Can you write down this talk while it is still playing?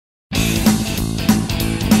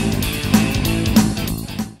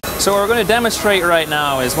So what we're going to demonstrate right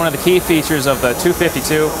now is one of the key features of the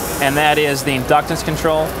 252, and that is the inductance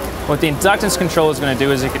control. What the inductance control is going to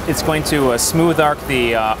do is it's going to smooth arc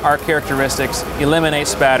the arc characteristics, eliminate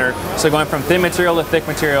spatter. So going from thin material to thick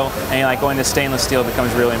material, and like going to stainless steel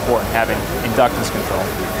becomes really important, having inductance control.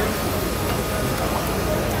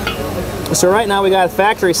 So right now we got a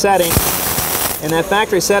factory setting, and that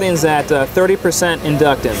factory setting is at 30%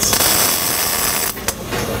 inductance.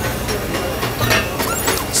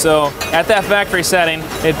 So at that factory setting,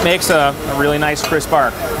 it makes a really nice crisp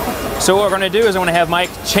arc. So what we're going to do is I'm going to have Mike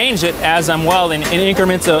change it as I'm welding in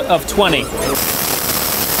increments of 20. 20 at a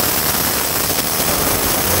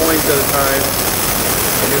time.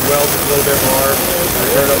 You can weld a little bit more,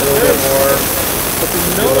 turn it up a little bit more,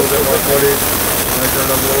 a little bit more footage, and turn it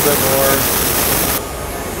up a little bit more.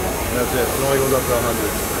 And that's it. It only goes up to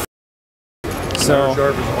 100. So wire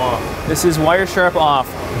sharp is off. This is wire sharp off.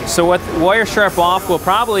 So what wire sharp off will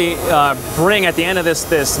probably bring at the end of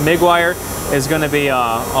this MIG wire is going to be a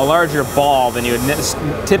larger ball than you would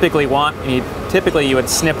typically want. Typically you would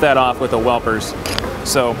snip that off with the Welpers.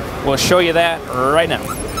 So we'll show you that right now.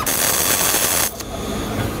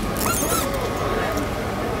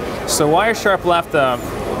 So wire sharp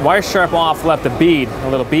off left a bead, a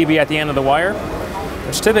little BB at the end of the wire,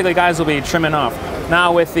 which typically guys will be trimming off.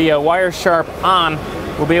 Now with the wire sharp on,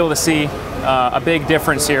 we'll be able to see a big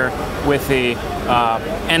difference here with the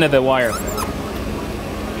end of the wire.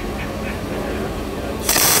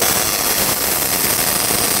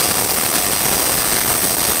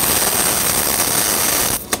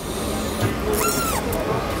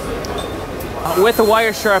 With the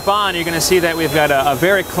wire sharp on, you're going to see that we've got a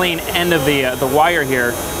very clean end of the wire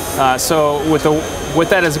here. So what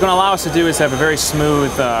that is going to allow us to do is have a very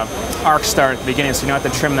smooth arc start at the beginning, so you don't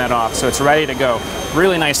have to trim that off. So it's ready to go.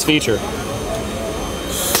 Really nice feature.